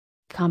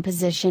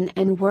composition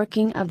and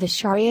working of the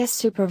Sharia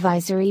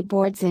Supervisory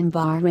Boards in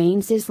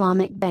Bahrain's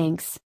Islamic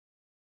banks.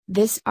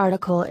 This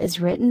article is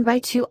written by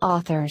two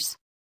authors.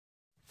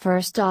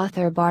 First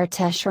author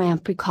Bartesh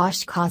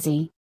Ramprakash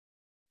Qazi.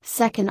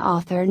 Second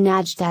author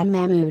Najdad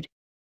Mahmood.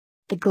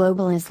 The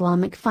global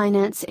Islamic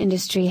finance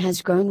industry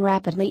has grown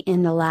rapidly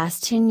in the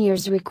last 10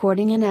 years,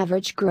 recording an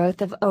average growth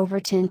of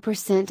over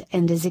 10%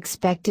 and is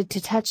expected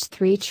to touch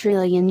 $3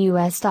 trillion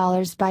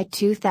by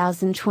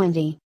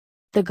 2020.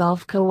 The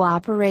Gulf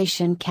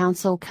Cooperation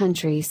Council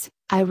countries,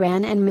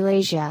 Iran and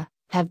Malaysia,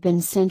 have been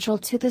central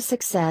to the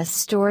success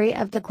story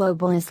of the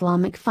global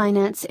Islamic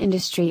finance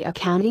industry,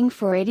 accounting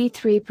for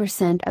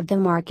 83% of the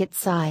market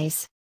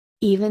size.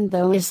 Even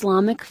though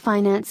Islamic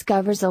finance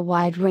covers a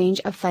wide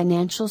range of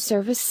financial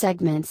service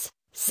segments,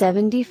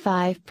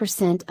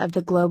 75% of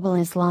the global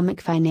Islamic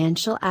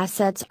financial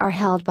assets are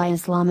held by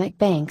Islamic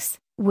banks,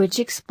 which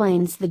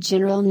explains the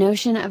general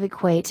notion of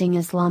equating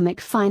Islamic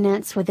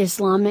finance with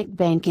Islamic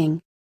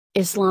banking.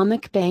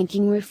 Islamic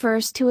banking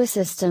refers to a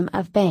system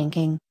of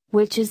banking,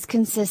 which is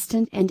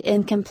consistent and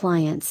in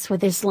compliance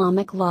with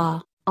Islamic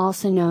law,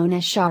 also known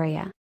as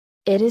Sharia.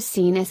 It is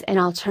seen as an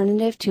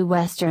alternative to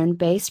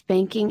Western-based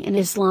banking in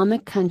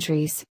Islamic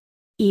countries.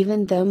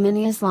 Even though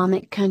many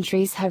Islamic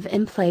countries have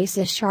in place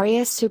a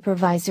Sharia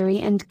supervisory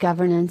and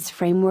governance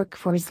framework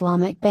for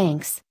Islamic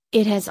banks,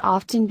 it has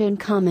often been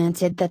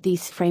commented that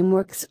these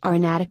frameworks are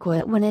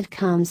inadequate when it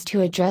comes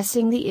to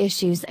addressing the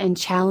issues and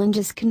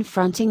challenges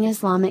confronting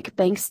Islamic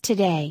banks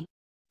today.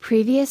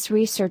 Previous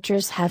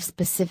researchers have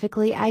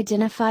specifically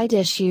identified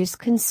issues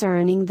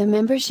concerning the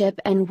membership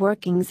and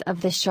workings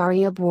of the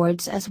Sharia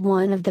boards as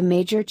one of the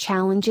major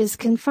challenges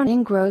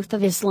confronting growth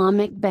of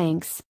Islamic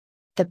banks.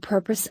 The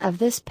purpose of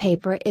this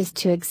paper is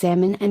to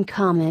examine and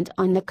comment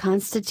on the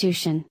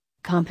constitution,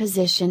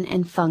 composition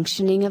and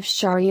functioning of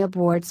Sharia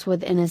boards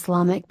within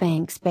Islamic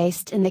banks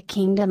based in the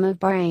Kingdom of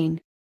Bahrain.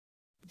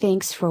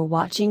 Thanks for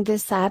watching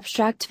this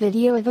abstract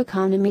video of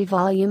Economy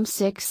Volume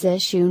 6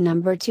 Issue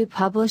Number 2,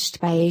 published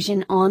by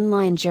Asian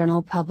Online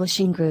Journal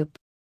Publishing Group.